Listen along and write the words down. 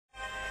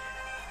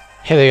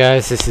Hey there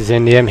guys, this is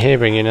Andy. I'm here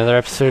bringing you another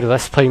episode of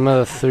Let's Play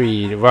Mother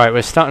 3. Right,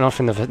 we're starting off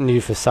in the new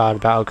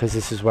Fassad battle because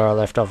this is where I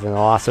left off in the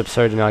last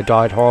episode and I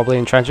died horribly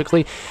and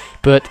tragically.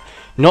 But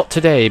not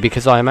today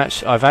because I've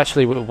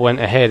actually went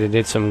ahead and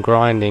did some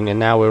grinding and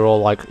now we're all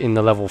like in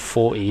the level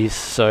 40s.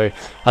 So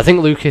I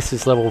think Lucas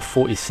is level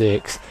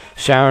 46,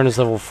 Sharon is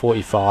level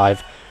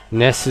 45,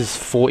 Ness is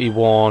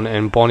 41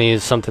 and Bonnie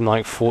is something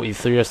like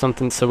 43 or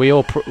something. So we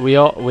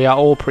are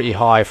all pretty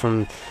high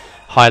from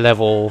high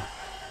level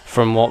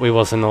from what we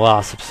was in the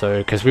last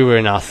episode, because we were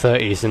in our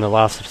 30s in the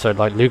last episode.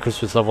 Like Lucas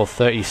was level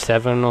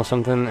 37 or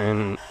something,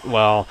 and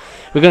well,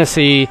 we're gonna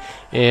see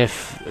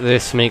if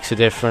this makes a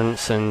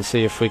difference and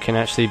see if we can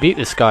actually beat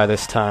this guy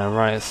this time.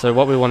 Right, so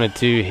what we want to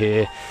do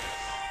here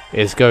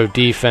is go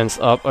defense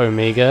up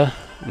Omega.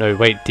 No,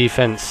 wait,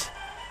 defense.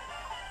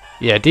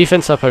 Yeah,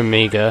 defense up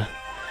Omega,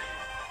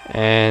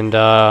 and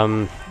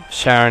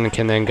Sharon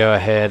can then go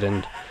ahead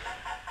and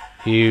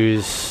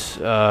use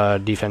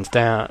defense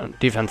down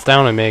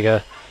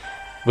Omega,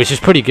 which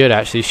is pretty good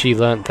actually. She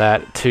learnt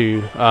that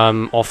too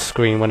off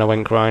screen when I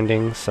went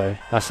grinding, so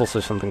that's also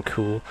something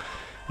cool.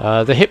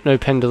 The hypno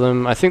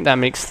pendulum, I think that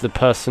makes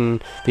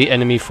the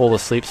enemy fall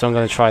asleep, so I'm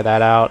going to try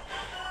that out.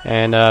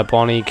 And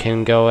Bonnie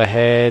can go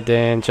ahead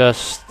and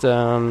just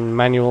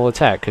manual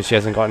attack because she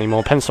hasn't got any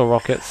more pencil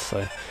rockets,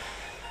 so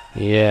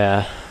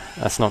yeah,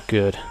 that's not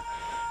good.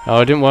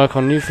 Oh, it didn't work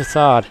on new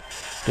Fassad.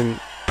 Didn't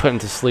put him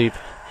to sleep.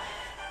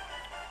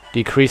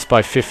 Decreased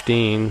by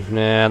 15.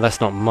 Nah,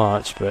 that's not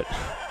much, but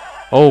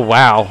oh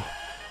wow.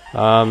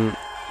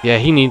 Yeah,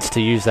 he needs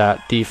to use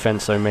that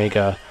defense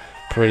Omega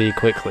pretty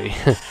quickly.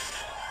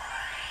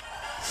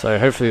 So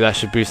hopefully that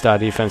should boost our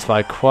defense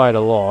by quite a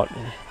lot.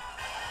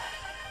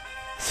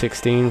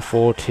 16,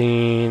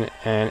 14,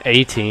 and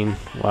 18.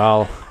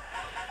 Wow,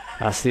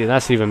 that's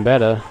even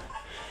better.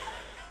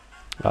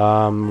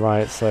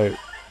 Right, so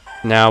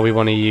now we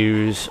want to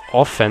use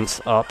offense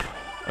up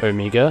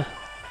Omega.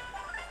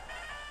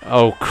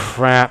 Oh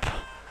crap.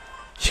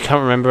 She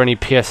can't remember any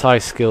PSI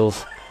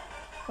skills.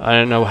 I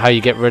don't know how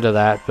you get rid of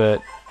that,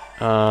 but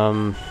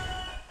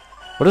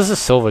what does the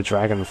silver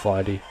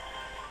dragonfly do?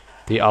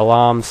 The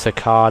alarm,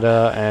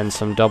 cicada, and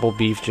some double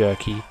beef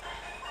jerky.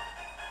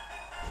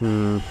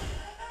 Does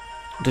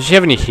she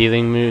have any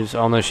healing moves?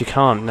 Oh no, she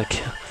can't.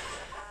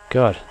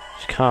 God,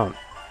 she can't.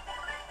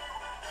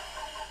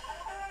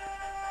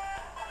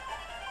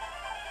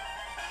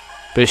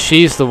 But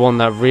she's the one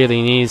that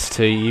really needs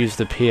to use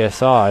the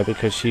PSI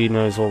because she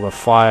knows all the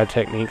fire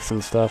techniques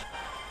and stuff.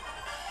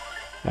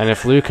 And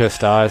if Lucas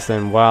dies,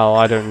 then, well,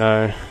 I don't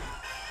know.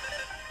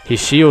 His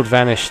shield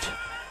vanished.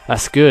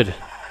 That's good.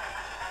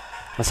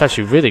 That's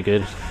actually really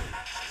good.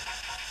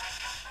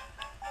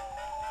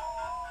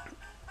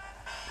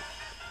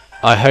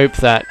 I hope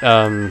that,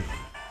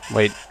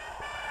 wait.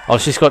 Oh,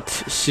 she's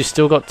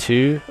still got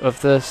two of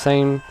the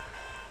same,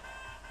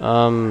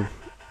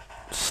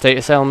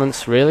 status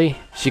elements, really?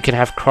 She can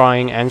have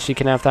crying and she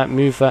can have that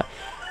move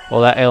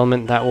or that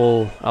ailment that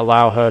will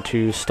allow her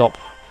to stop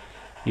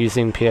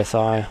using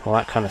PSI. Well,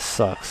 that kind of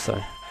sucks, so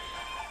I'm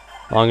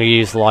going to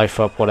use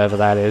life up, whatever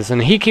that is.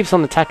 And he keeps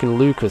on attacking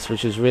Lucas,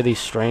 which is really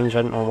strange.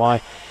 I don't know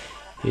why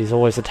he's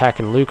always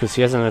attacking Lucas.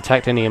 He hasn't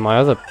attacked any of my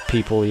other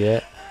people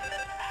yet.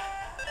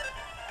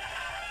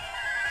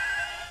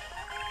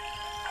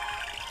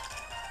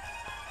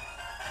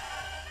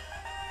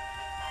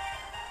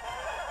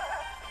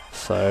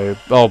 So,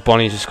 oh,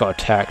 Bonnie just got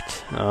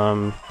attacked.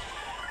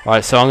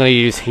 Right, so I'm going to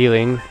use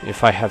healing.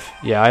 If I have,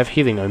 yeah, I have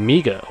healing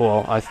Omega.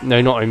 Well, no,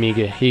 not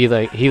Omega.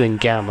 Healing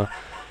Gamma.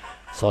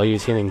 So I'll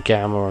use healing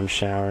Gamma on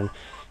Sharon,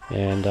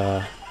 and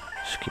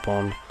just keep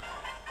on.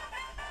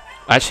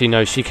 Actually,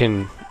 no, she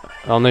can.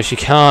 Oh no, she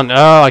can't.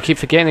 Oh, I keep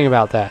forgetting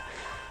about that.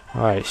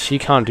 All right, she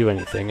can't do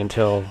anything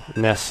until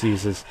Ness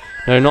uses.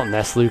 No, not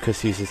Ness.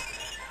 Lucas uses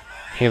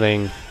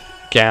healing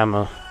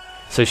Gamma.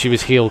 So she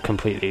was healed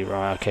completely.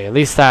 Right. Okay. At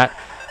least that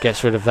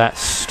gets rid of that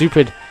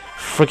stupid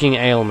freaking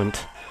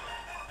ailment.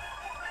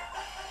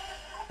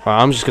 Right,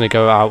 I'm just going to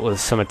go out with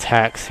some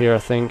attacks here, I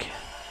think.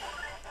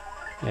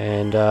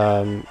 And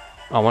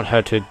I want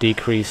her to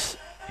decrease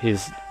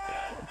his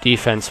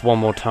defense one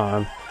more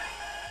time.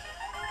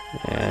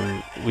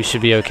 And we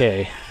should be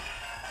okay.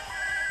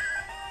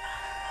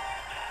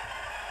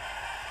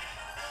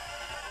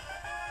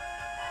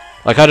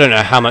 Like, I don't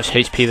know how much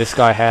HP this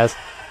guy has.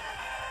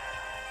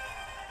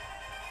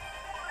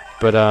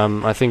 But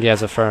I think he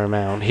has a fair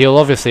amount. He'll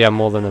obviously have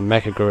more than the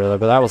Mecha Gorilla,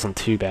 but that wasn't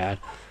too bad.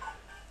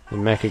 The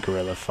Mecha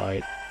Gorilla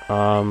fight.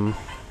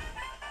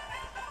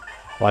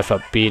 Life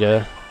up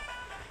Beta.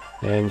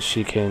 And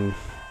she can...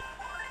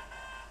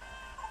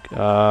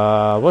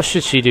 what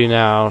should she do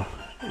now?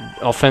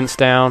 Offense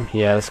down?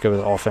 Yeah, let's go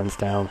with offense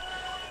down.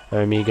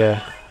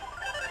 Omega.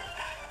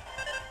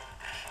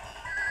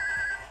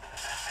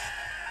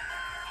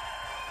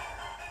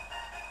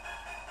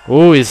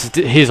 Ooh,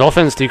 his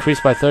offense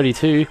decreased by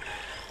 32.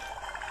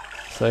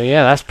 So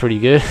yeah, that's pretty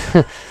good.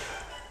 A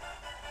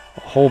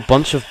whole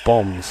bunch of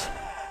bombs.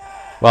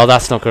 Well,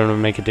 that's not going to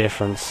make a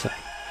difference,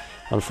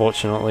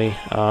 unfortunately.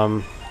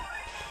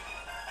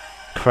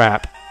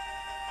 Crap.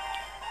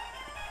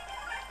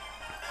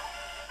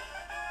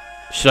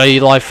 Should I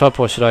life up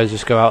or should I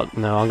just go out?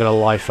 No, I'm gonna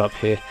life up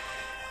here.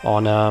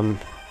 On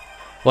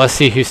let's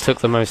see who's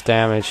took the most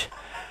damage.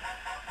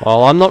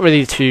 Well, I'm not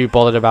really too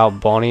bothered about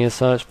Bonnie as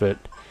such, but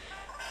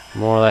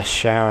more or less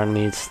Sharon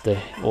needs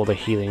all the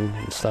healing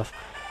and stuff.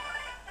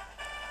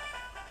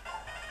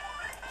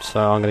 So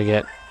I'm gonna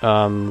get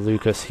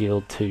Lucas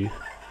healed too,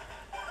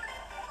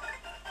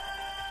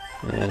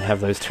 and have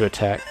those two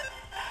attack.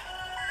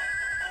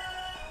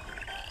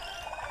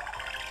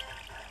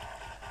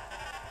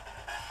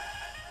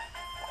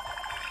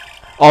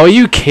 Oh, are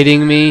you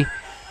kidding me?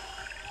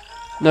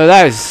 No,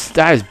 that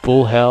is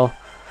bull hell.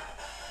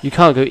 You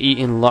can't go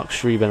eating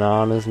luxury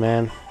bananas,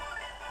 man.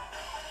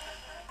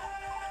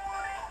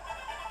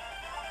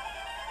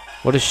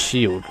 What is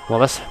shield? Well,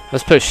 let's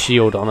put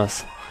shield on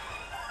us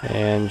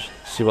and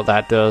see what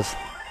that does.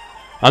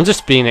 I'm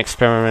just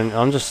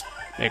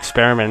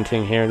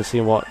experimenting here to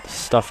see what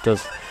stuff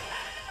does.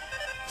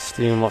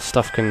 Seeing what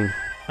stuff can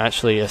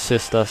actually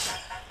assist us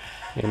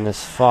in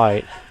this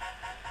fight.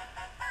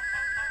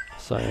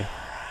 So,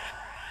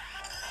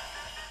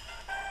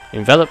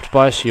 enveloped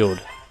by a shield.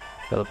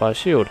 Enveloped by a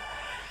shield.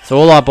 So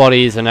all our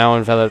bodies are now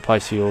enveloped by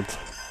shields.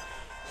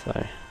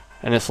 So,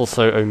 and it's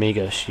also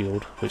Omega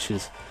shield, which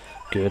is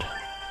good.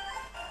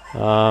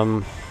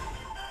 I'm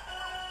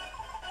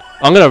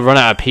gonna run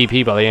out of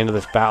PP by the end of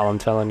this battle, I'm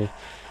telling you.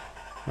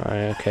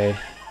 Alright, okay.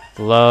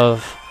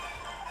 Love.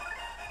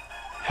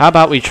 How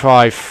about we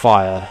try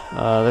fire?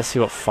 Let's see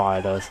what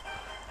fire does.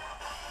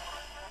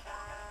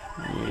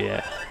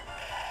 Yeah.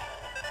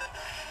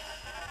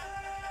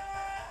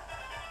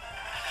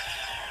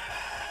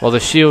 Well, the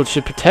shield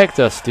should protect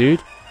us,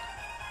 dude.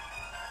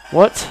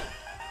 What?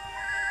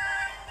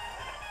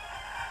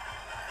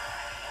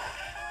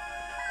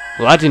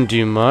 Well, that didn't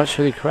do much.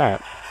 Holy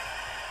crap.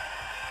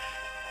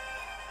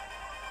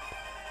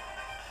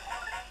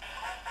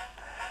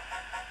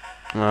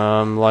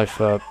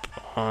 Life up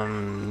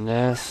on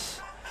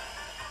this.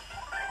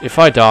 If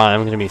I die,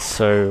 I'm gonna be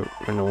so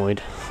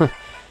annoyed.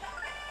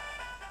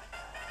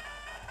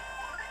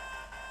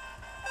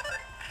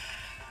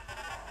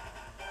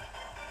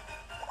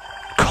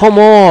 Come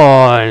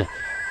on!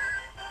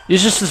 You're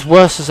just as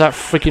worse as that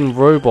freaking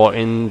robot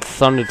in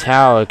Thunder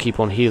Tower keep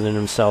on healing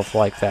himself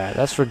like that.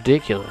 That's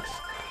ridiculous.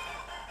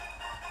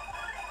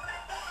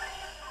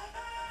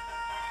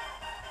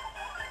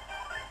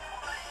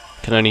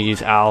 Can only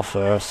use Al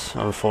first,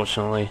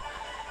 unfortunately.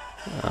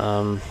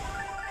 Oh,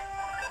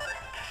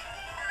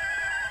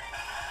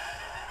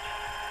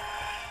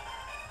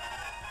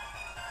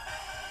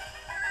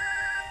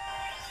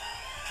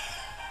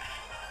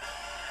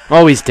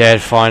 he's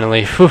dead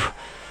finally. Whew.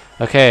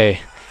 Okay,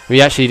 we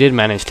actually did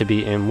manage to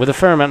beat him with a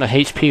fair amount of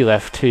HP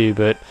left too,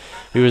 but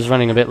we was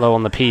running a bit low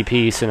on the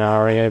PP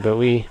scenario, but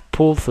we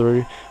pulled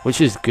through, which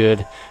is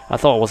good. I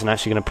thought I wasn't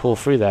actually going to pull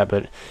through that,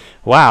 but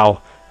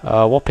wow,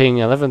 whopping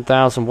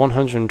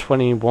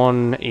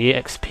 11,121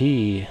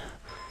 EXP.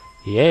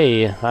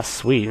 Yay, that's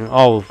sweet.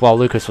 Oh, well,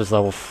 Lucas was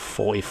level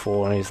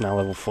 44 and he's now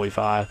level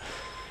 45.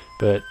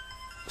 But,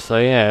 so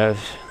yeah,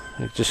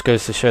 it just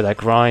goes to show that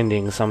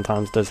grinding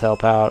sometimes does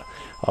help out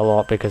a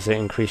lot because it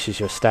increases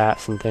your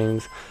stats and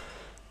things.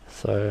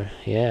 So,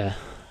 yeah.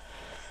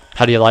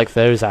 How do you like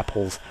those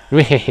apples?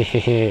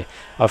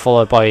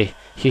 Followed by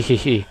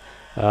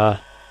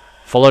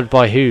followed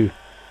by who?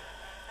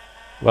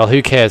 Well,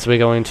 who cares? We're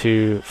going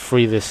to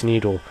free this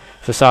needle.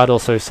 Fassad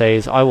also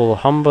says, I will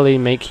humbly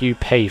make you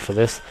pay for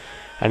this.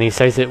 And he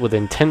says it with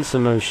intense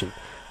emotion.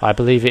 I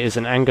believe it is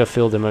an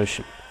anger-filled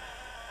emotion.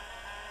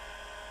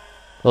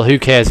 Well, who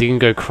cares? He can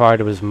go cry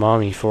to his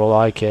mommy for all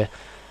I care.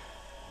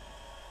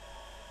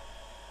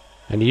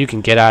 And you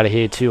can get out of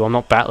here too. I'm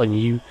not battling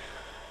you.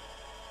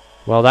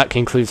 Well, that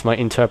concludes my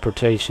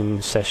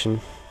interpretation session.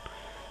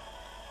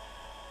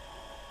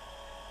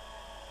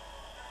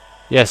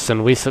 Yes,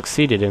 and we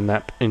succeeded in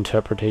that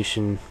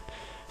interpretation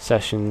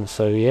session.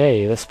 So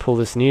yay, let's pull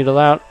this needle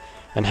out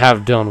and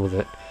have done with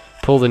it.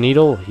 Pull the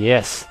needle?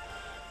 Yes.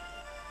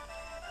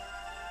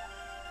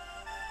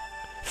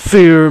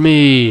 Fear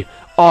me!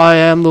 I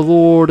am the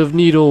Lord of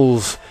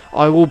Needles.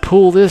 I will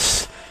pull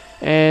this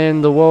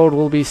and the world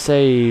will be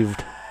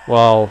saved.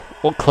 Well,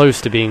 or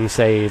close to being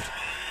saved.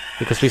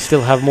 Because we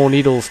still have more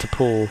needles to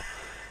pull,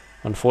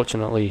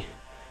 unfortunately.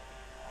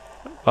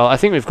 Well, I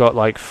think we've got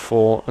like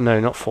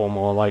not 4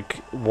 more, like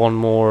 1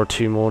 more or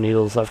 2 more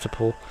needles left to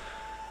pull.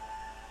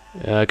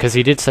 Because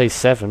he did say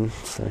 7,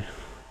 so...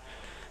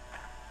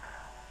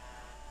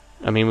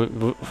 I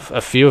mean, a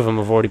few of them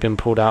have already been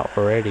pulled out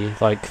already,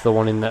 like the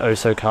one in the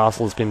Oso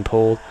Castle has been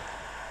pulled.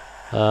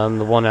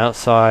 The one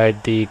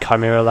outside the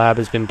Chimera Lab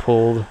has been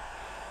pulled.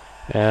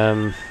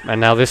 And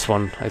now this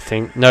one, I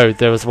think. No,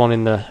 there was one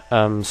in the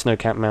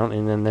Snowcap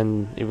Mountain, and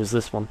then it was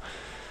this one.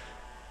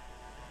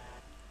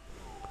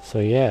 So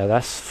yeah,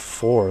 that's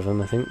 4 of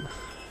them, I think.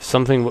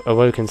 Something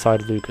awoke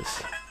inside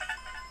Lucas.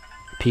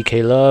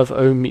 PK Love,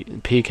 oh me,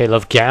 PK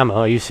Love Gamma,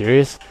 are you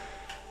serious?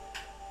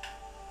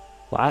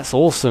 Well, that's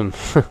awesome.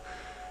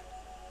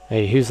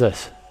 Hey, who's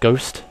this?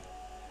 Ghost?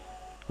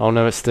 Oh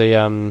no, it's the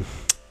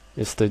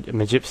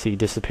Magypsy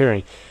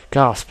disappearing.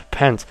 Gasp,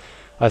 pants.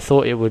 I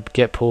thought it would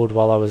get pulled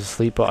while I was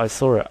asleep, but I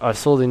saw it. I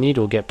saw the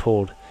needle get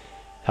pulled.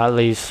 That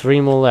leaves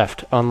 3 more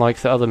left.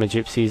 Unlike the other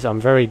Magypsies, I'm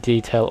very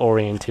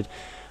detail-oriented.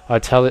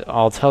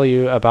 I'll tell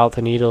you about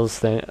the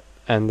needles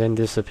and then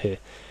disappear.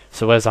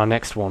 So where's our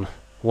next one?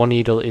 One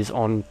needle is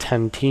on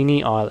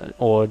Tantini Island,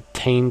 or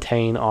Tain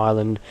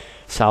Island,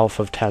 south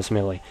of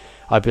Tasmili.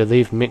 I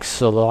believe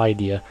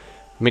Mixolydia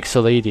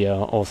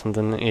or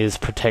something is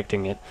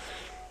protecting it.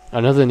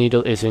 Another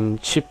needle is in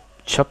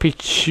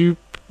Chupichup.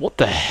 What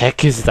the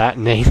heck is that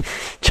name?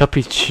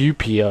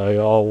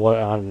 Chupichupio, or what?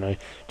 I don't know.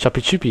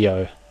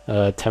 Chupichupio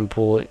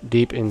temple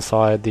deep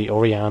inside the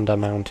Orianda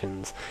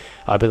Mountains.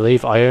 I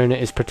believe Iona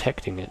is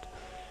protecting it.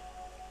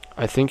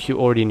 I think you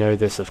already know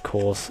this, of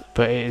course,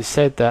 but it is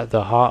said that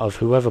the heart of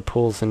whoever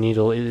pulls the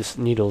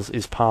needles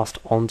is passed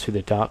on to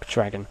the Dark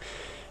Dragon.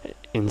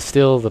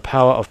 Instill the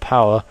power of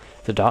power,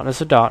 the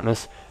darkness of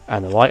darkness,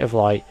 and the light of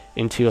light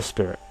into your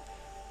spirit.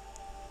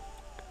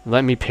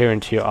 Let me peer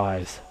into your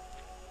eyes.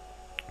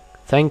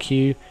 Thank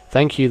you,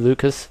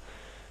 Lucas.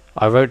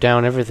 I wrote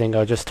down everything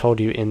I just told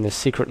you in this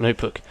secret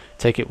notebook.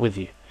 Take it with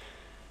you.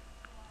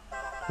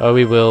 Oh,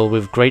 we will,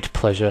 with great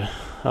pleasure.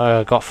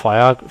 I got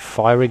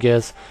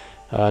Feiriger's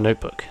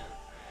notebook,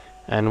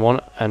 and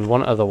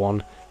one other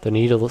one. The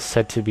needle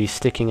said to be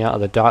sticking out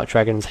of the Dark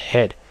Dragon's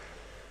head.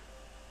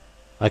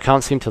 I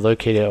can't seem to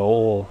locate it at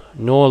all,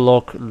 nor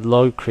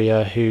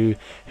Locria,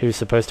 who's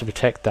supposed to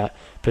protect that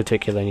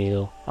particular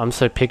needle. I'm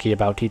so picky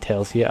about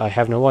details, yet I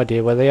have no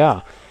idea where they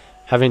are.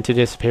 Having to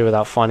disappear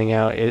without finding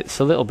out, it's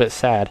a little bit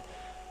sad.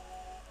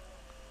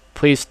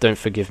 Please don't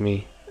forgive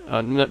me.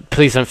 No,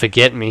 please don't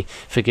forget me.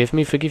 Forgive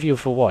me? Forgive you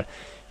for what?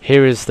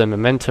 Here is the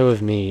memento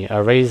of me,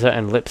 a razor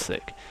and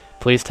lipstick.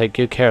 Please take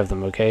good care of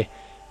them, okay?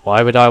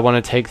 Why would I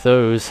want to take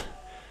those?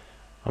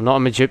 I'm not a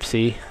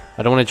Magypsy.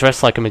 I don't want to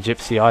dress like a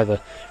Magypsy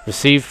either.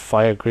 Receive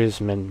Firegriz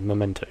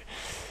memento.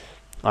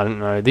 I don't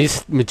know.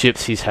 These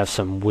Magypsies have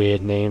some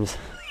weird names.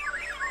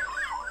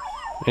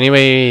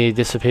 Anyway, it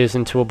disappears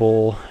into a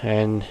ball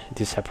and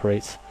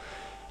disapparates.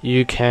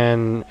 You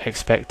can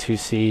expect to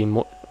see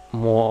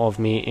more of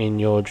me in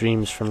your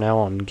dreams from now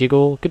on.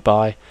 Giggle,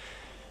 goodbye.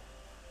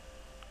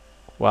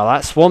 Well,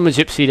 that's one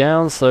Magypsy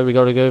down, so we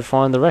got to go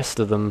find the rest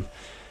of them.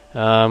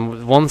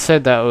 One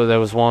said that there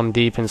was one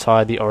deep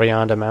inside the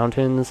Orianda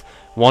Mountains,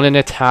 one in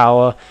a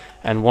tower,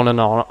 and one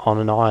on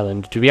an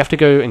island. Do we have to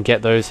go and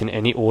get those in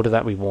any order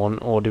that we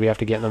want, or do we have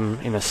to get them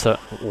in a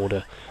certain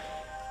order?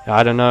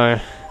 I don't know.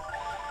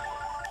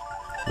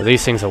 Well,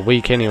 these things are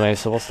weak anyway,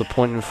 so what's the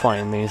point in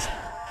fighting these?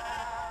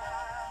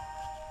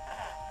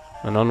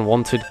 An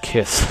unwanted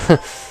kiss.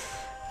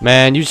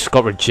 Man, you just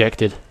got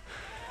rejected.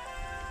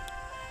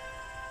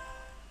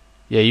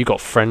 Yeah, you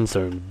got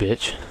friend-zoned,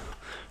 bitch.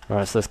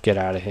 Alright, so let's get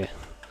out of here.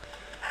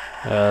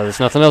 There's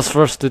nothing else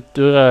for us to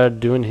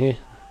do in here.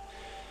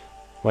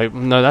 Wait,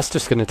 no, that's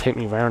just going to take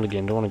me around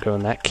again. Don't want to go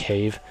in that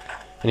cave.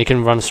 And you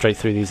can run straight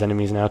through these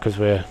enemies now because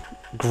we're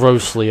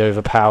grossly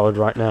overpowered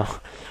right now.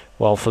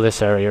 Well, for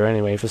this area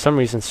anyway. For some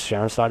reason,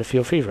 Sharon started to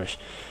feel feverish.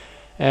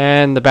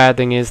 And the bad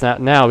thing is that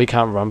now we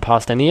can't run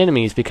past any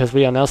enemies because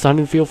we are now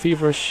starting to feel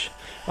feverish.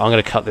 I'm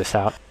going to cut this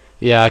out.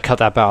 Yeah, I cut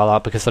that battle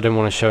out because I didn't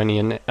want to show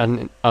any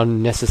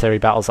unnecessary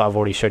battles that I've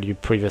already showed you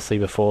previously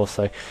before.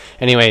 So,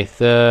 anyway,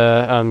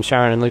 the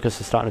Sharon and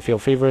Lucas are starting to feel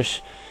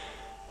feverish.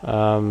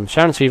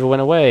 Sharon's fever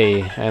went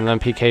away, and then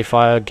PK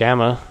Fire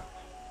Gamma.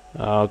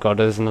 Oh god,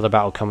 there's another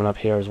battle coming up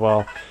here as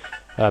well.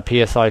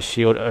 PSI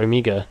Shield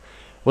Omega.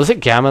 Was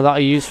it Gamma that I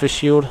used for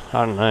Shield?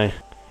 I don't know.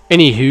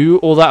 Anywho,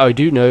 all that I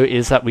do know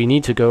is that we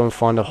need to go and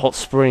find a hot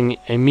spring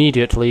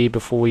immediately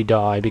before we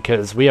die,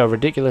 because we are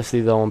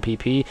ridiculously low on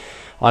PP.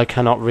 I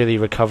cannot really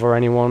recover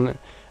anyone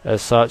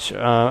as such.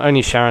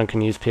 Only Sharon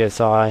can use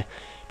PSI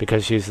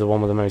because she's the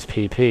one with the most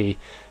PP,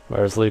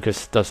 whereas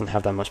Lucas doesn't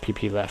have that much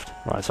PP left.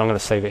 Right, so I'm going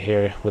to save it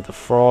here with the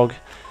frog.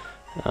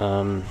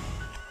 So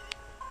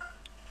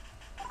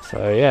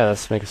yeah,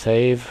 let's make a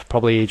save.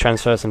 Probably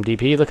transfer some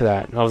DP. Look at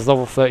that. I was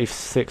level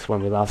 36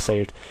 when we last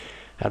saved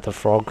at the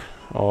frog,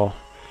 or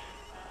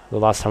the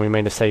last time we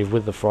made a save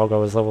with the frog I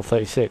was level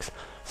 36.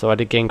 So I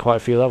did gain quite a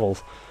few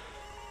levels.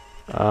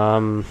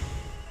 I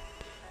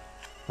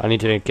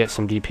need to get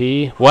some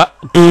DP. What?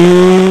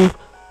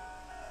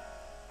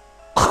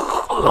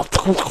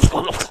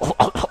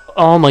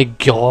 Oh my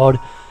god.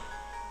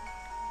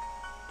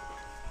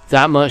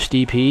 That much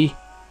DP?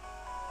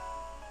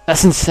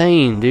 That's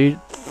insane,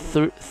 dude.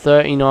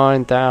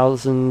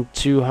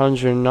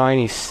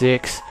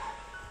 39,296.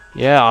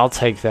 Yeah, I'll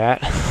take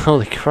that.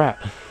 Holy crap.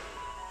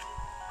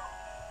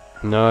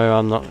 No,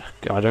 I'm not.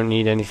 I don't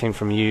need anything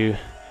from you.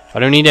 I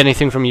don't need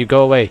anything from you.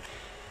 Go away.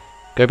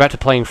 Go back to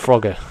playing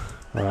Frogger.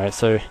 Alright,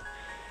 so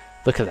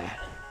look at that.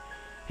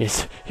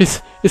 It's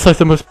like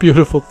the most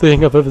beautiful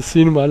thing I've ever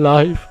seen in my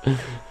life.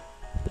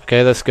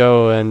 Okay, let's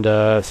go and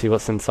see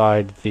what's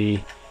inside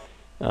the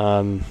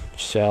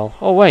shell.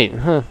 Oh wait,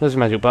 there's a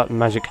magic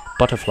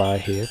butterfly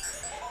here.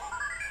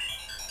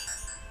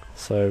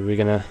 So we're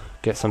gonna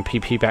get some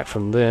PP back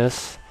from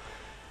this.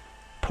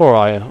 Poor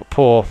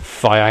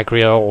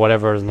Viagra or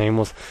whatever his name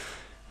was.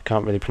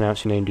 Can't really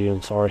pronounce your name, dude.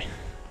 I'm sorry.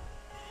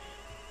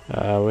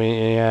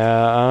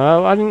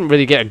 I didn't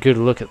really get a good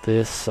look at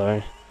this,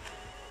 so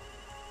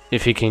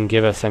if he can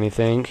give us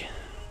anything,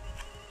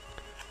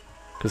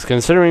 because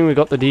considering we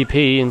got the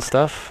DP and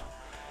stuff,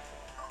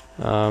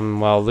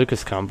 well,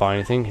 Lucas can't buy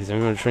anything. His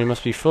inventory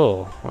must be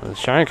full. Well,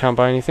 Sharon can't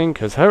buy anything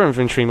because her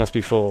inventory must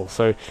be full.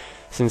 So,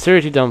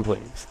 sincerity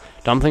dumplings.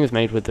 Dumplings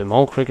made with the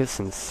mole cricket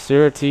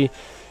sincerity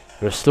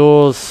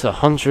restores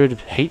 100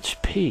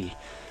 HP.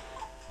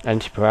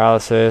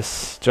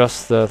 Anti-paralysis,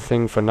 just the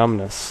thing for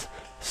numbness.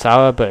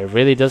 Sour, but it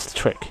really does the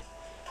trick.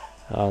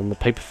 The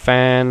paper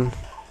fan,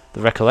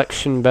 the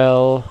recollection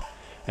bell,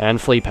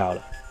 and flea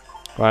powder.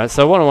 Right,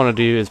 so what I want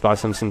to do is buy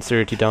some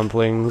sincerity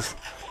dumplings.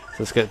 So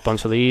let's get a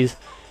bunch of these.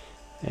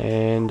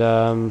 And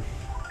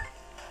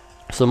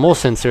some more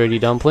sincerity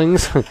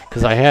dumplings,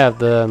 because I have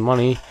the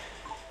money.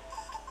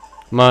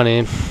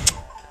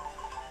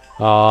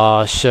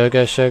 Ah,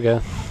 sugar,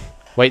 sugar.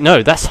 Wait,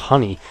 no, that's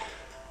honey.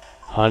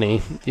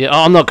 Honey. Yeah,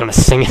 I'm not gonna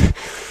sing it.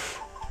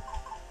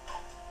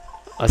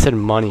 I said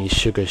money,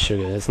 sugar,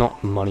 sugar. It's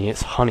not money,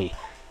 it's honey.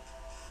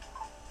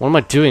 What am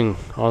I doing?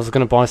 I was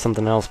gonna buy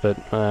something else,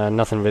 but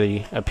nothing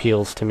really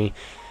appeals to me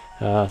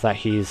that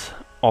he's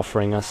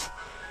offering us.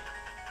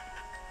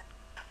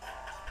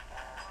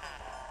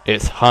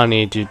 It's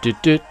honey, do do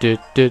do do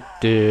do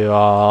do.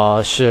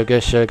 Ah, sugar,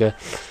 sugar,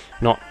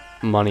 not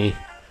money.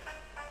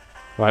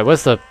 Right,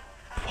 where's the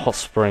hot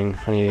spring?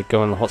 I need to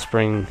go in the hot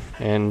spring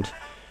and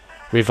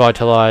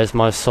revitalize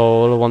my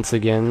soul once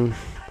again,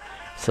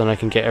 so that I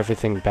can get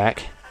everything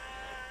back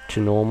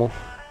to normal,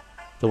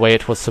 the way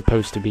it was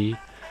supposed to be.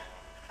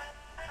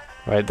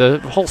 Right, the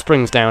hot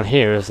spring's down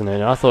here, isn't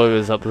it? I thought it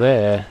was up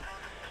there,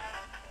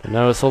 but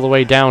no, it's all the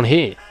way down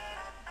here.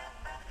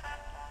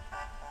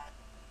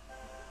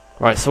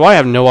 Right, so I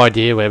have no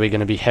idea where we're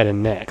going to be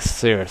heading next,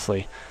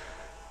 seriously.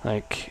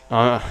 Like,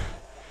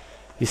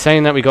 he's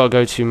saying that we got to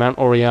go to Mount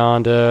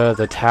Oriander,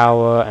 the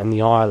tower, and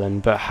the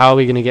island, but how are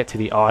we going to get to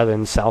the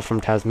island south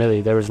from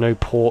Tasmili? There is no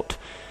port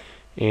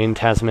in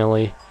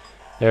Tasmili.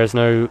 There is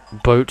no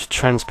boat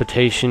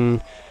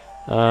transportation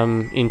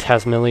in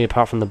Tasmili,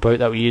 apart from the boat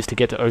that we used to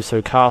get to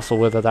Oso Castle.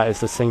 Whether that is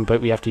the same boat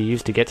we have to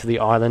use to get to the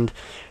island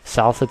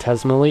south of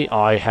Tasmili,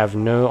 I have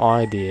no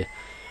idea.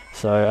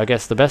 So I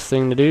guess the best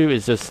thing to do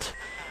is just...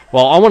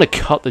 Well, I want to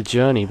cut the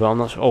journey, but I'm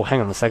not sure... Oh, hang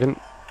on a second.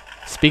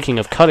 Speaking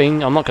of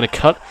cutting, I'm not going to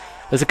cut.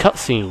 There's a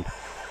cutscene.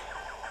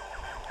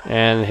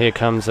 And here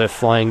comes a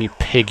flying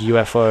pig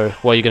UFO.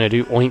 What are you going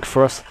to do? Oink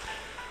for us?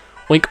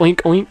 Oink,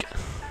 oink, oink.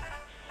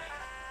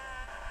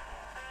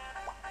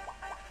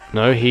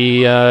 No,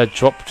 he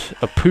dropped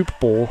a poop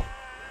ball.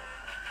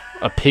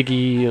 A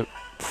piggy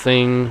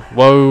thing.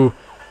 Whoa.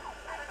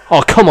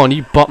 Oh, come on,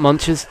 you butt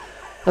munchers.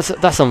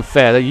 That's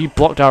unfair. You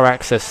blocked our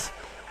access.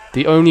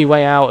 The only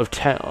way out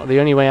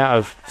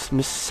of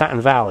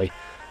Saturn Valley.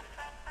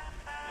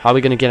 How are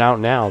we going to get out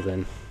now,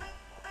 then?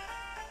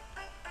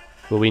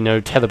 Will we know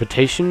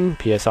teleportation?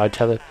 PSI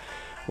tele...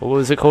 What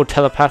was it called?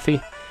 Telepathy?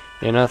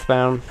 In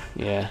Earthbound?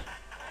 Yeah.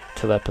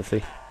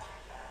 Telepathy.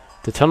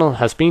 The tunnel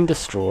has been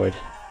destroyed.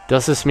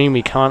 Does this mean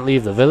we can't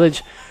leave the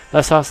village?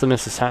 Let's ask the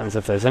Mr. Saturns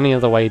if there's any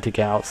other way to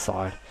get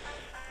outside.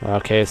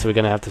 Okay, so we're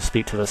going to have to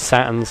speak to the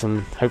Saturns,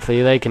 and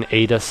hopefully they can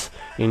aid us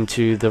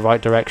into the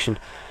right direction.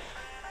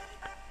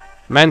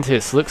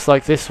 Mantis, looks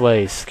like this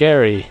way.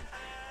 Scary.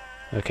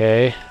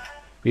 Okay.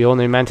 We all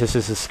know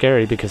mantises are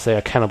scary because they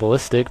are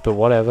cannibalistic, but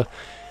whatever.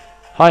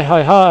 Hi,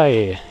 hi,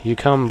 hi! You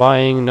come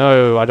buying?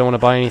 No, I don't want to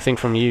buy anything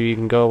from you. You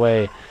can go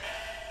away.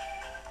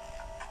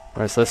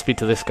 Alright, so let's speak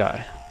to this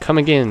guy. Come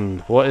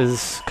again. What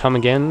is come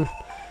again?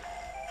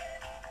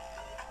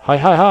 Hi,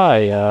 hi,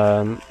 hi.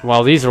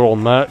 Well, these are all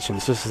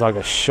merchants. This is like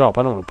a shop.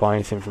 I don't want to buy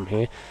anything from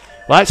here.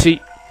 Well,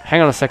 actually,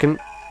 hang on a second.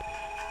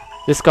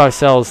 This guy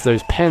sells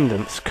those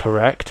pendants,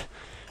 correct?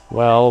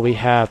 Well, we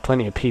have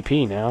plenty of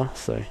PP now,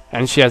 so...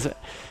 And she has...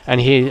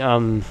 And he,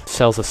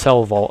 sells a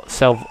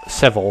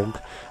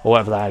Sevolg, or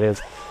whatever that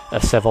is. A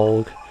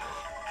Sevolg.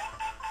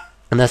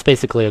 And that's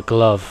basically a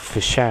glove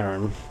for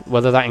Sharon.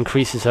 Whether that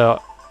increases her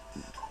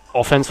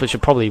offense, which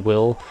it probably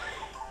will.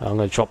 I'm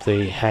going to drop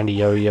the handy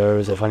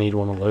yo-yos if I need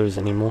one of those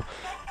anymore.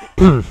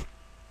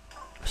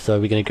 So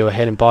we're going to go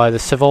ahead and buy the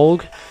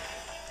Sevolg.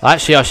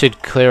 Actually, I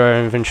should clear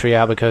her inventory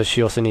out because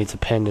she also needs a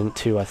pendant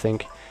too, I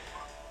think.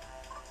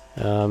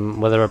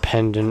 Whether a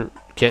pendant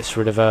gets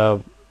rid of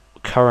a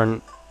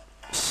current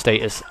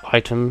status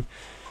item.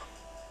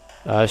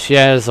 She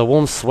has a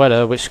warm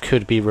sweater which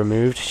could be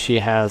removed. She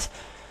has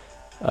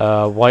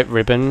a white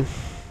ribbon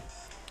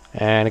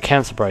and a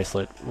cancer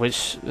bracelet,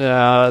 which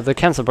the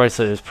cancer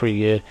bracelet is pretty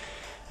good.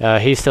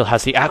 He still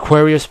has the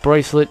Aquarius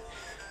bracelet.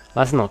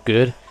 That's not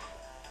good.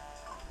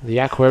 The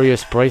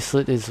Aquarius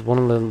bracelet is one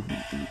of the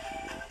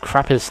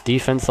crappiest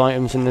defense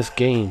items in this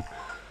game.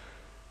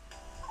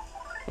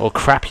 Or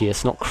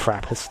crappiest, not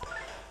crappest.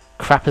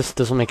 Crappest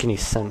doesn't make any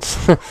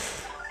sense.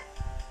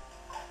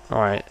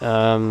 Alright,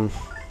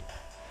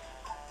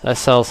 let's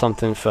sell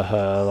something for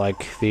her,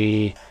 like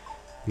the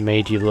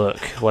Made You Look,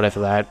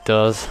 whatever that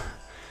does.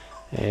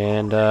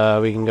 And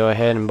we can go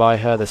ahead and buy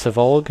her the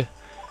Sevolg.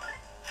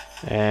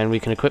 And we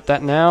can equip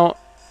that now,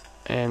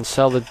 and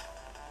sell the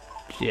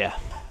yeah.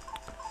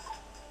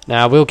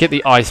 Now we'll get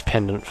the ice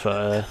pendant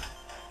for.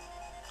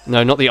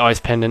 No, not the ice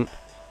pendant.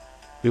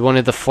 We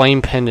wanted the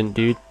flame pendant,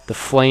 dude. The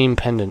flame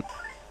pendant.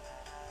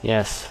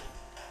 Yes.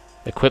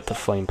 Equip the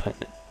flame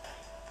pendant.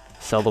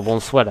 Sell the warm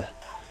sweater.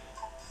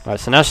 Right,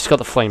 so now she's got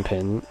the flame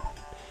pendant.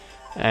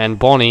 And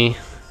Bonnie,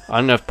 I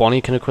don't know if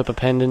Bonnie can equip a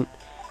pendant.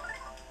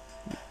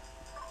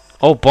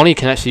 Oh, Bonnie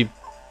can actually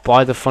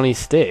buy the funny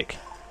stick.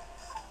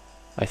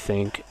 I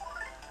think.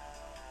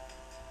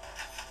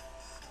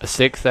 A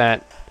stick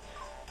that...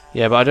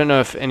 Yeah, but I don't know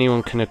if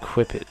anyone can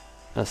equip it.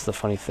 That's the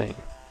funny thing.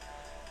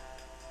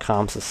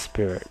 Calms the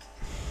spirit.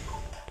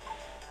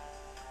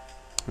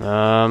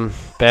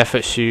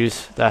 Barefoot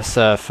shoes. That's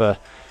for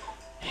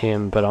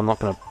him, but I'm not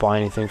going to buy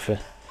anything for...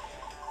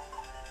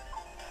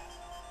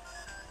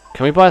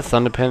 Can we buy a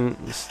thunder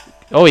pendant?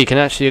 Oh, he can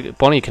actually...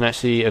 Bonnie can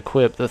actually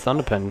equip the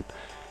thunder pendant.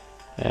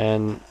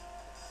 And...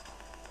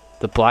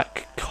 the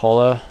black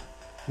collar...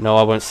 No,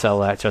 I won't sell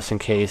that just in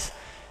case.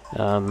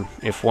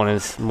 If one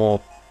is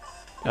more...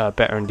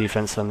 better in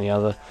defense than the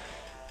other.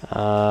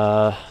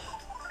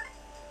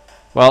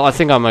 Well, I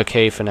think I'm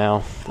okay for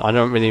now. I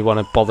don't really want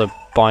to bother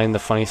buying the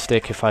funny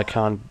stick if I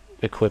can't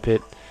equip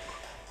it.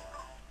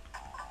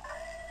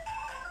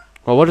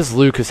 Well, what does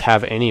Lucas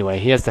have anyway?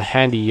 He has the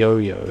handy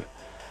yo-yo.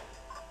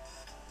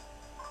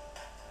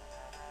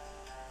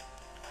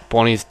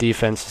 Bonnie's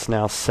defense is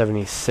now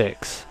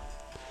 76.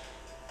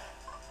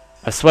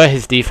 I swear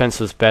his defense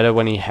was better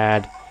when he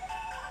had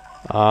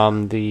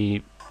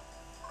the...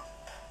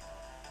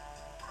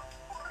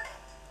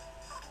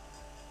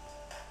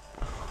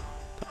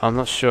 I'm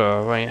not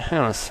sure. Wait, hang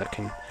on a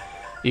second.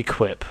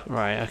 Equip.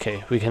 Right,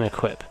 okay, we can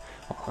equip.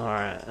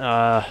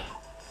 Alright,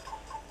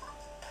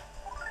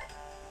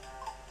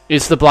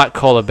 is the black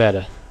collar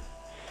better?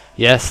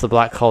 Yes, the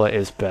black collar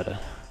is better.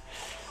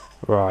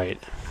 Right.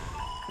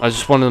 I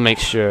just wanted to make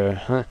sure.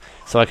 Huh?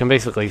 So I can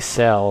basically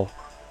sell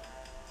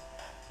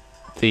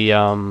the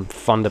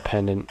thunder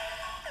pendant.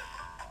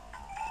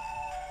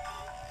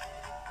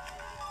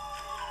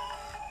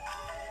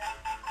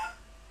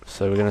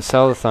 So we're going to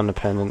sell the thunder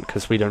pendant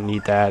because we don't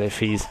need that if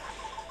he's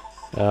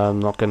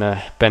not going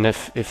to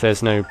if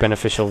there's no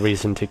beneficial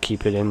reason to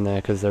keep it in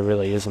there, because there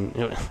really isn't.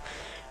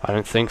 I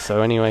don't think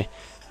so anyway.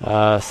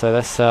 So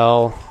let's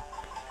sell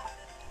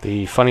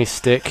the funny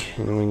stick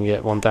and we can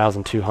get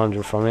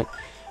 1,200 from it.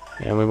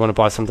 And we want to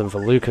buy something for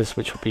Lucas,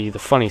 which will be the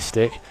funny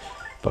stick.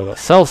 But I've got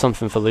to sell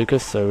something for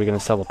Lucas, so we're going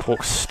to sell the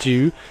pork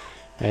stew.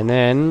 And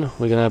then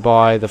we're going to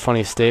buy the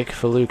funny stick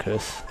for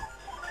Lucas.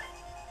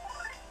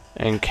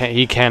 And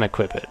he can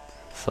equip it.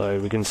 So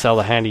we can sell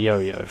the handy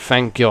yo-yo.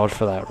 Thank God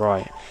for that,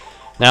 right.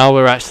 Now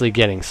we're actually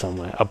getting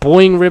somewhere. A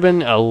Boeing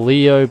ribbon, a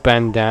Leo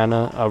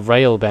bandana, a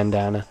rail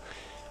bandana.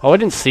 Oh, I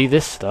didn't see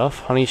this stuff.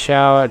 Honey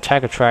shower,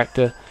 attack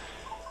attractor,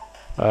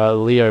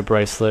 Leo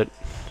bracelet,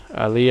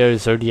 a Leo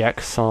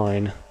zodiac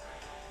sign.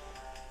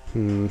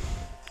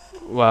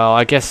 Well,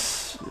 I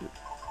guess...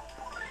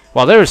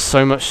 Well, there is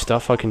so much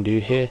stuff I can do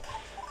here.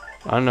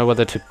 I don't know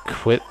whether to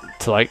quit,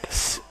 to like...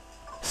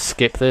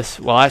 skip this.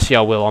 Well, actually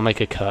I will. I'll make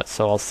a cut,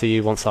 so I'll see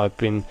you once I've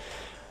been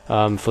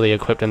fully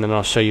equipped, and then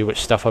I'll show you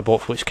which stuff I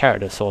bought for which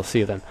character, so I'll see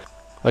you then.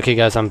 Okay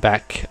guys, I'm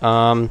back.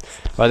 Right,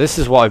 this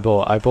is what I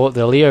bought. I bought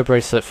the Leo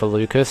bracelet for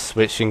Lucas,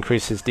 which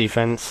increases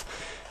defense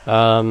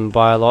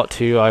by a lot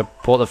too. I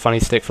bought the funny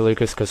stick for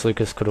Lucas because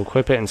Lucas could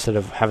equip it instead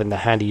of having the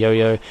handy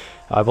yo-yo.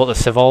 I bought the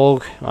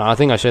Sevolg. I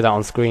think I showed that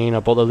on screen. I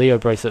bought the Leo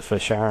bracelet for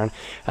Sharon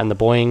and the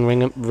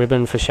Boeing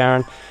ribbon for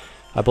Sharon.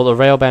 I bought the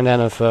rail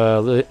bandana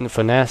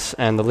for Ness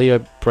and the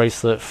Leo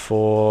bracelet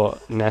for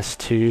Ness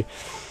too.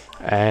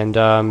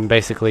 And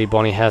basically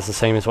Bonnie has the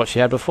same as what she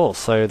had before.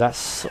 So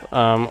that's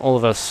all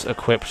of us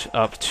equipped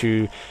up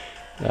to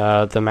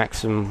the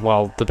maximum,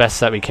 well, the best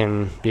that we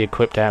can be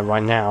equipped at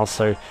right now.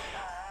 So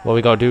what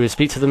we got to do is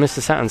speak to the Mr.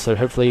 Saturn, so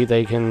hopefully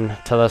they can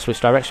tell us which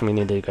direction we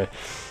need to go.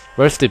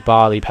 Roasted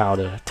barley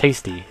powder.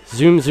 Tasty.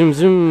 Zoom, zoom,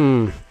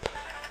 zoom.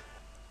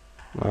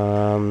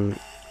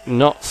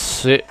 Not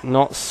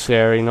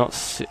scary,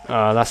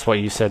 that's what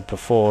you said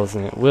before,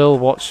 isn't it? We'll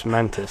watch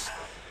Mantis.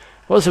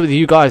 What's it with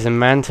you guys and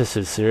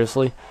mantises,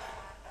 seriously?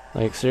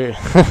 Like,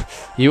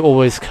 you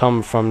always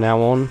come from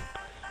now on.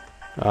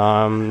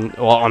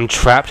 Well, I'm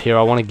trapped here,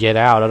 I want to get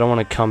out, I don't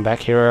want to come back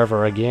here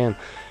ever again.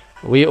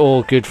 We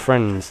all good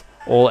friends,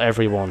 all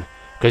everyone.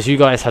 Because you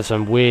guys have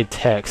some weird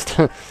text.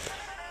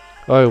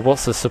 Oh,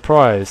 what's the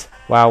surprise?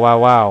 Wow, wow,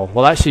 wow.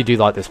 Well, I actually do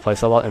like this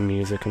place, I like the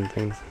music and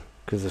things.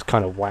 Because it's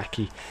kind of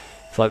wacky.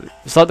 It's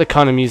like the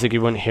kind of music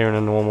you wouldn't hear in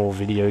a normal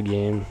video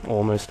game,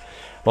 almost.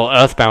 Well,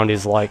 Earthbound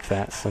is like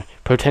that, so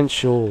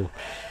potential.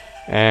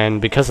 And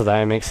because of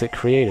that, it makes it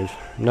creative.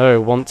 No,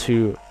 want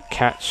to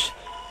catch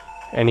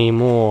any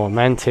more.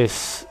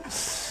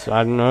 Mantis,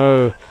 I don't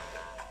know.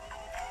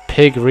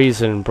 Pig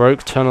reason,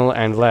 broke tunnel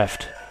and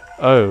left.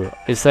 Oh,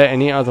 is there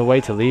any other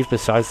way to leave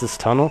besides this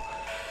tunnel?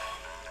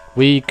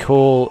 We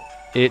call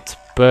it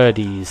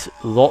birdies,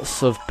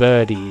 lots of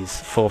birdies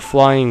for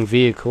flying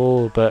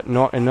vehicle, but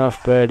not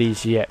enough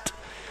birdies yet.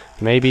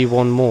 Maybe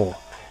one more.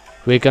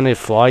 We're gonna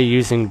fly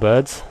using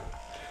birds?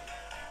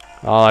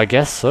 I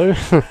guess so.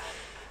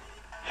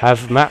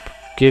 Have map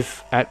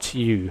give at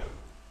you.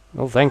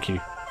 Oh, thank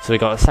you. So we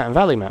got a Saturn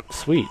Valley map.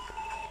 Sweet.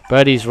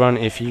 Birdies run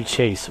if you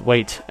chase.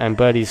 Wait, and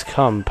birdies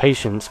come.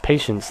 Patience,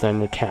 patience, then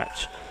the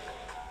catch.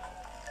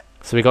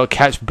 So we got to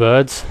catch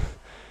birds.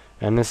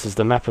 And this is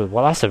the map of...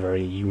 Well, that's a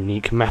very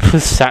unique map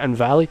of Saturn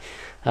Valley.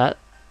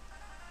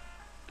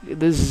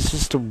 This is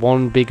just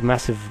one big,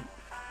 massive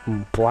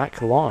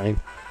black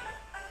line.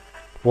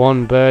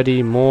 One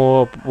birdie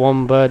more,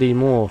 one birdie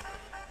more.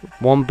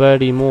 One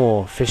birdie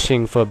more,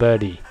 fishing for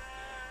birdie.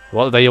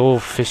 What, are they all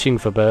fishing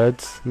for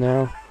birds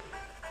now?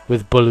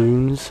 With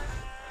balloons?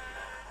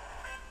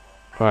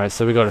 Right,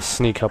 so we got to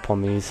sneak up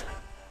on these.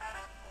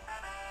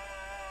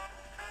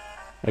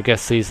 I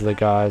guess these are the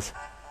guys.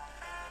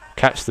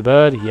 Catch the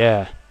bird?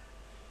 Yeah.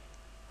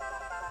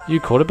 You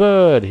caught a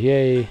bird!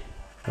 Yay!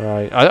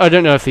 Right, I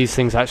don't know if these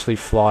things actually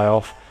fly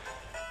off.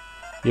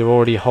 You're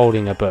already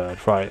holding a bird.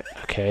 Right,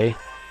 okay.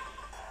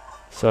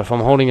 So if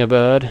I'm holding a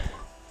bird,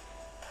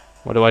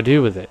 what do I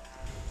do with it?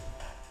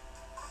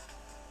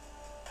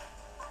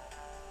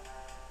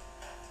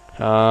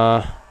 Do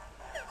I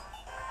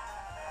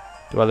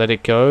let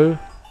it go?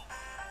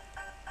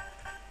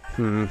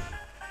 I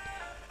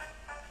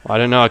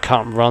don't know, I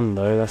can't run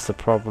though, that's the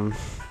problem.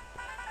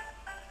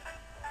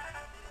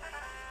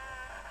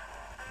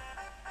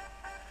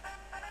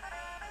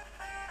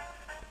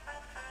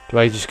 Do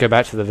I just go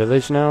back to the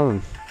village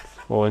now,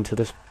 or into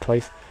this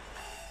place?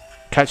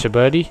 Catch a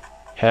birdie,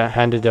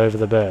 hand it over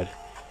the bird.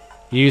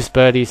 Use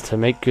birdies to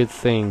make good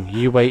thing.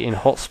 You wait in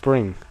hot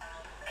spring.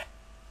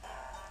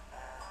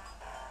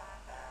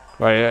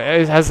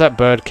 Right, has that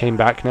bird came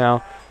back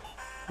now?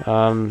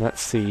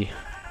 Let's see.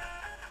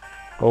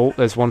 Oh,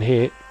 there's one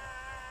here.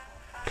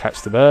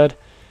 Catch the bird.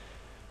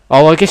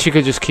 Oh, I guess you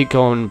could just keep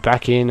going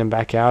back in and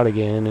back out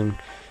again and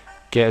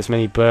get as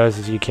many birds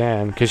as you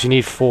can, because you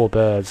need 4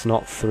 birds,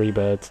 not 3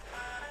 birds.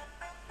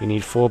 You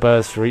need 4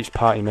 birds for each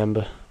party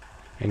member,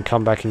 and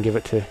come back and give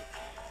it to...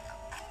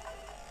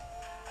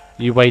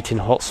 You wait in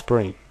hot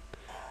spring.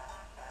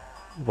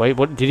 Wait,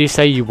 what did he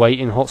say? You wait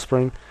in hot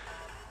spring?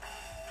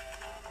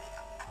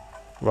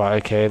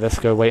 Right, okay, let's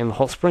go wait in the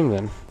hot spring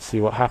then.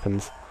 See what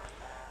happens.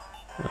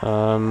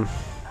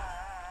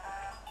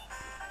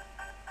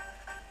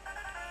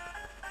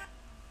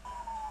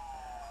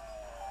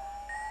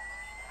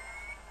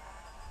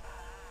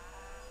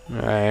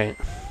 Right.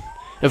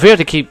 If we have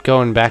to keep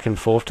going back and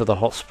forth to the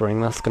hot spring,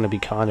 that's going to be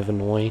kind of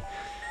annoying.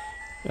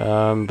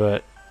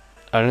 But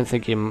I don't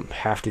think you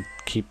have to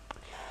keep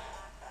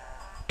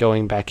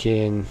going back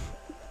in.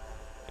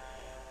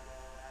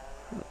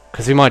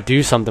 Because he might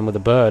do something with the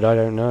bird, I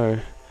don't know.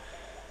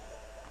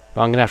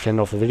 But I'm going to have to end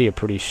off the video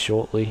pretty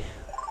shortly.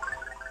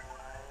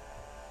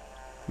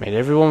 Made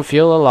everyone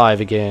feel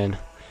alive again.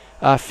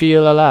 I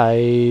feel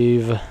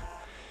alive.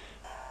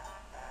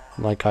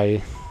 Like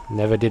I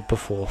never did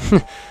before.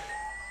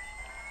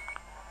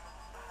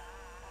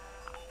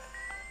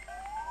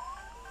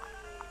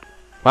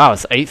 Wow,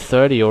 it's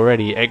 8:30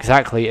 already.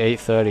 Exactly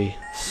 8:30.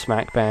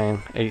 Smack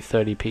bang,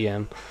 8:30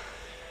 PM.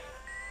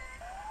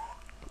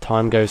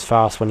 Time goes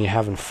fast when you're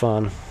having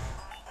fun.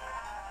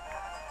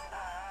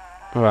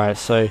 Alright,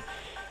 so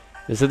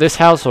is it this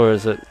house or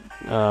is it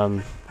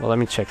well, let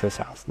me check this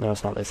house. No,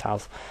 it's not this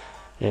house.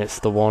 It's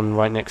the one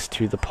right next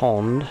to the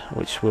pond,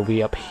 which will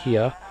be up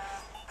here.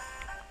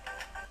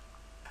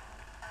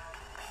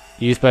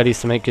 Use birdies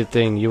to make good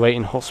thing. You wait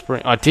in hot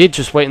spring. I did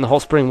just wait in the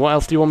hot spring. What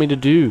else do you want me to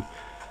do?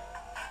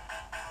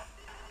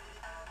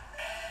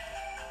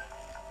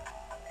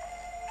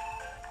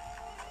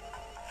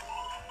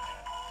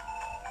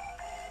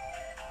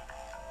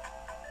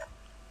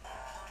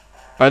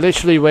 I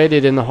literally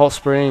waited in the hot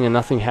spring and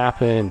nothing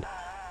happened.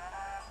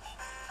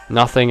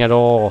 Nothing at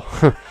all.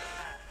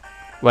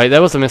 Wait,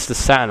 there was a Mr.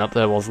 Saturn up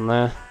there, wasn't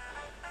there?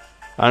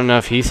 I don't know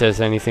if he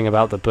says anything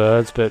about the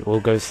birds, but we'll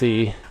go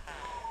see.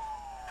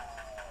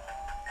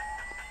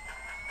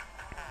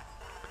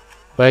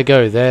 Where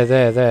go?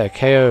 There.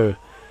 KO.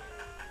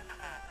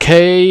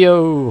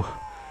 KO!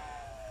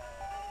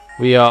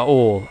 We are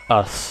all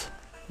us.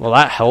 Well,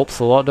 that helps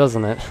a lot,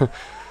 doesn't it?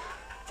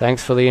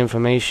 Thanks for the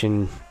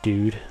information,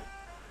 dude.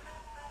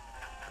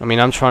 I mean,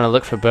 I'm trying to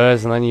look for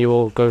birds, and then you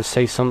all go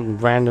say some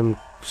random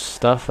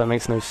stuff that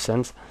makes no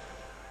sense.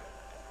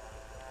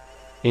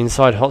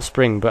 Inside hot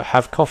spring, but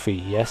have coffee,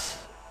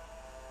 yes.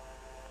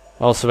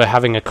 Also, we're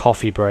having a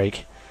coffee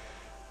break.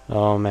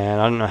 Oh man,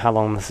 I don't know how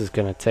long this is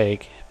gonna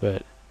take,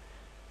 but...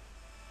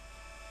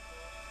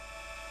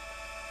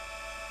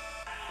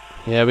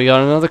 Yeah, we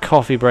got another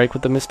coffee break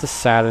with the Mr.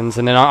 Saturns,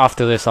 and then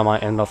after this I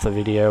might end off the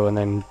video and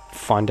then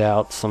find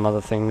out some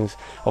other things,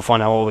 or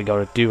find out what we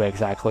gotta do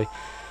exactly.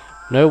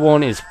 No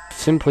one is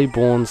simply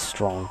born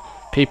strong.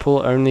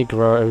 People only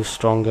grow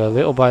stronger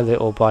little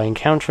by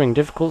encountering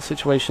difficult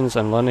situations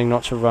and learning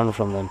not to run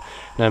from them,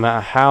 no matter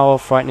how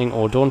frightening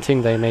or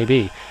daunting they may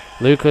be.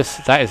 Lucas,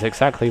 that is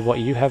exactly what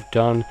you have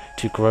done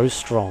to grow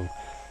strong.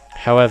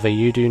 However,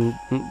 you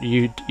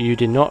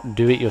did not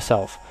do it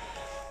yourself.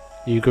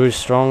 You grew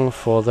strong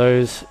for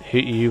those who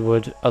you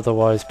would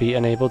otherwise be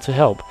unable to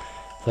help.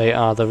 They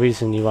are the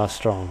reason you are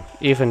strong.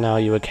 Even now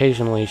you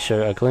occasionally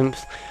show a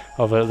glimpse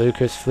of it,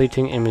 Lucas.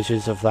 Fleeting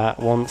images of that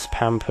once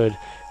pampered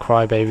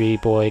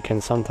crybaby boy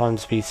can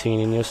sometimes be seen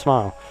in your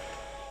smile.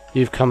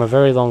 You've come a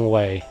very long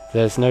way.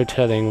 There's no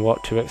telling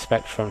what to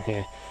expect from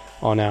here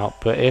on out,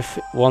 but if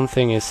one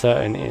thing is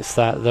certain, it's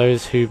that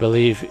those who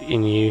believe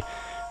in you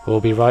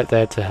will be right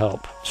there to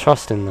help.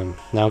 Trust in them.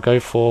 Now go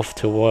forth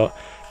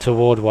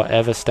toward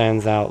whatever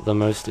stands out the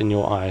most in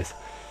your eyes.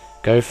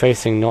 Go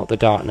facing not the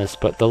darkness,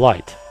 but the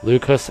light,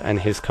 Lucas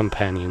and his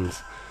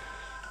companions.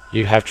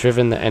 You have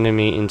driven the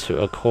enemy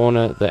into a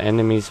corner. The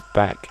enemy's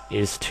back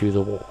is to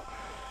the wall.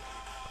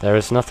 There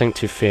is nothing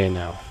to fear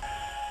now.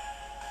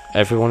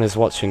 Everyone is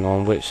watching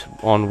on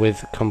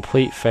with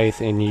complete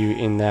faith in you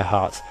in their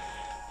hearts.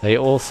 They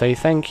all say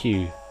thank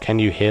you. Can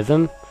you hear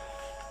them?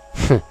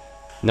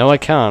 No, I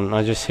can't.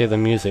 I just hear the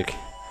music.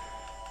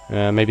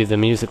 Maybe the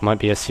music might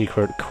be a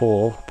secret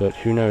call, but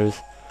who knows?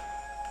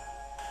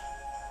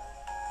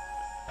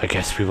 I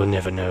guess we will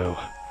never know.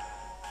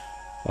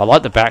 I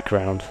like the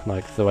background,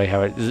 like the way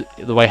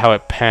how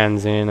it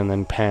pans in and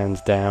then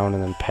pans down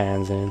and then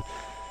pans in,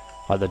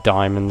 like the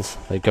diamonds.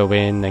 They go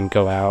in, then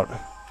go out.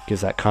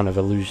 Gives that kind of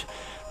illusion.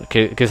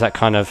 Gives that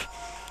kind of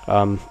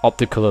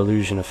optical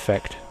illusion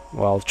effect.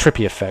 Well,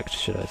 trippy effect,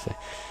 should I say?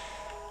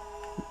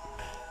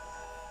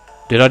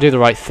 Did I do the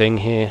right thing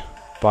here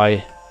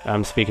by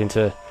speaking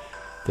to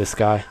this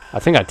guy? I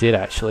think I did,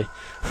 actually.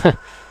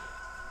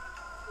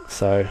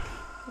 So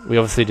we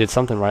obviously did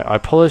something right. I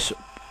polish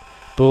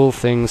bull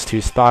things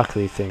to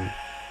sparkly thing.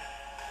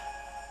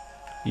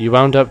 You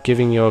wound up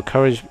giving your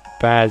courage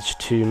badge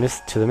to the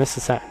Mr.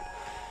 Saturn.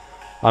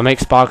 I make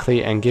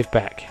sparkly and give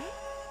back.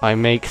 I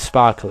make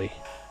sparkly.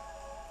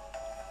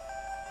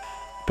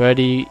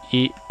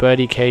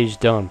 Birdie cage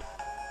done.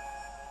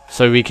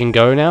 So we can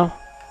go now?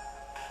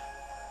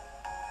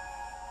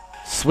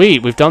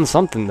 Sweet, we've done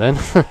something then.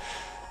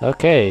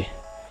 Okay.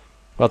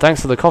 Well,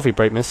 thanks for the coffee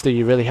break, mister.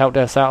 You really helped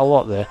us out a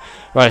lot there.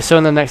 Right, so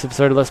in the next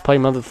episode of Let's Play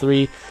Mother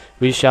 3,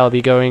 we shall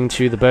be going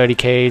to the birdie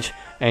cage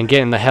and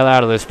getting the hell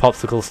out of this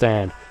popsicle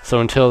stand. So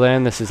until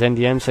then, this is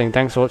NDM saying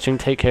thanks for watching.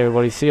 Take care,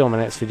 everybody. See you on my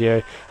next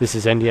video. This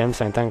is NDM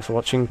saying thanks for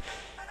watching.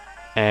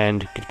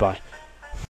 And goodbye.